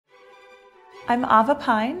I'm Ava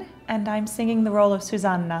Pine, and I'm singing the role of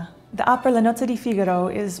Susanna. The opera La Nozze di Figaro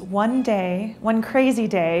is one crazy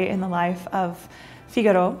day in the life of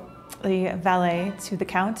Figaro, the valet to the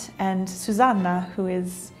Count, and Susanna, who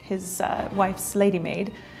is his wife's lady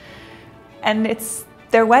maid. And it's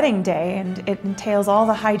their wedding day, and it entails all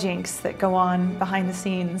the hijinks that go on behind the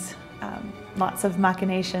scenes. Lots of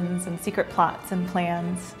machinations and secret plots and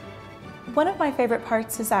plans. One of my favorite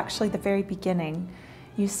parts is actually the very beginning.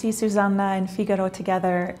 You see Susanna and Figaro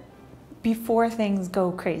together before things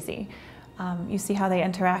go crazy. You see how they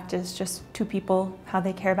interact as just two people, how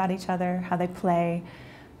they care about each other, how they play.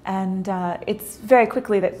 And it's very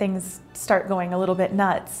quickly that things start going a little bit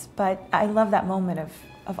nuts, but I love that moment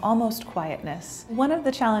of almost quietness. One of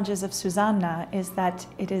the challenges of Susanna is that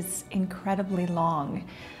it is incredibly long.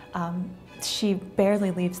 She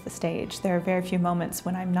barely leaves the stage. There are very few moments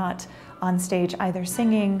when I'm not on stage either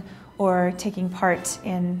singing or taking part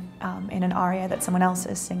in an aria that someone else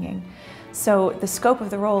is singing. So the scope of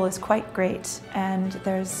the role is quite great, and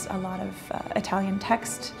there's a lot of Italian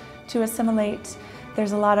text to assimilate.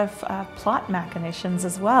 There's a lot of plot machinations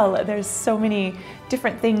as well. There's so many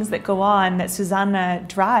different things that go on that Susanna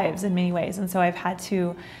drives in many ways, and so I've had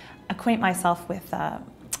to acquaint myself with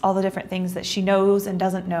all the different things that she knows and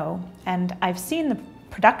doesn't know. And I've seen the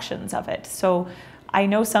productions of it, so I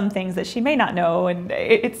know some things that she may not know, and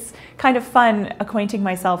it's kind of fun acquainting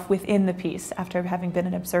myself within the piece after having been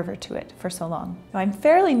an observer to it for so long. I'm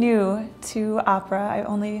fairly new to opera. I've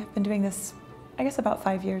only been doing this, I guess, about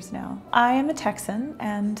 5 years now. I am a Texan,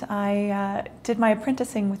 and I did my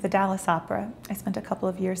apprenticing with the Dallas Opera. I spent a couple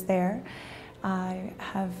of years there. I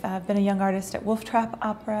have been a young artist at Wolf Trap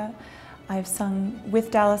Opera. I've sung with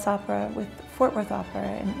Dallas Opera, with Fort Worth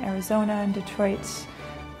Opera in Arizona and Detroit.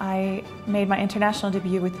 I made my international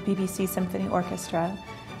debut with the BBC Symphony Orchestra,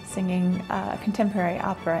 singing contemporary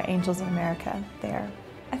opera, Angels in America, there.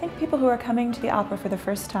 I think people who are coming to the opera for the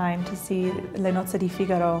first time to see Le Nozze di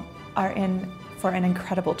Figaro are in for an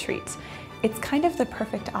incredible treat. It's kind of the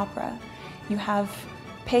perfect opera. You have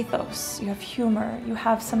pathos, you have humor, you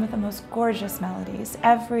have some of the most gorgeous melodies.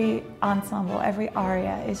 Every ensemble, every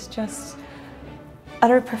aria is just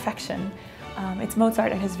utter perfection. It's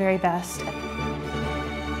Mozart at his very best.